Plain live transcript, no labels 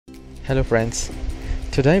Hello friends,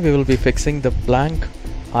 today we will be fixing the blank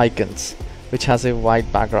icons which has a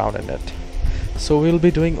white background in it. So we will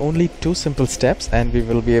be doing only two simple steps and we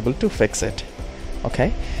will be able to fix it.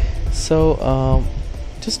 Okay, so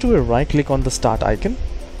just do a right click on the start icon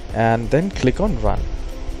and then click on run,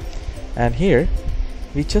 and here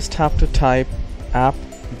we just have to type app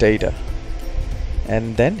data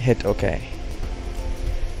and then hit OK.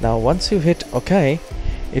 Now once you hit OK,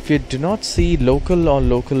 if you do not see local or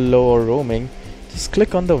local low or roaming, just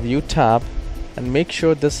click on the view tab and make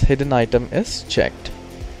sure this hidden item is checked.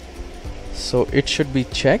 So it should be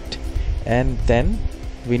checked, and then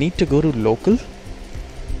we need to go to local.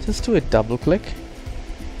 Just do a double click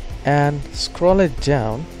and scroll it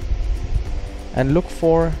down and look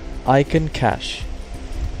for icon cache.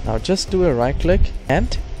 Now just do a right click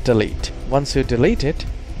and delete. Once you delete it,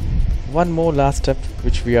 one more last step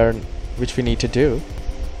which we need to do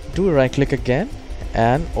a right click again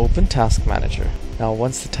and open Task Manager. Now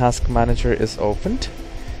once the Task Manager is opened,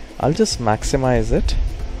 I'll just maximize it,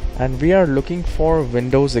 and we are looking for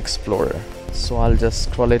Windows Explorer. So I'll just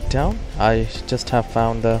scroll it down. I just have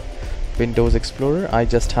found the Windows Explorer. I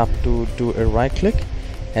just have to do a right click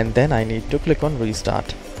and then I need to click on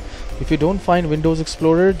restart. If you don't find Windows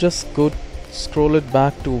Explorer, just go scroll it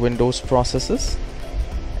back to Windows Processes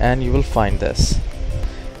and you will find this,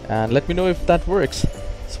 and let me know if that works.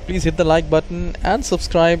 So please hit the like button and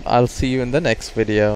subscribe. I'll see you in the next video.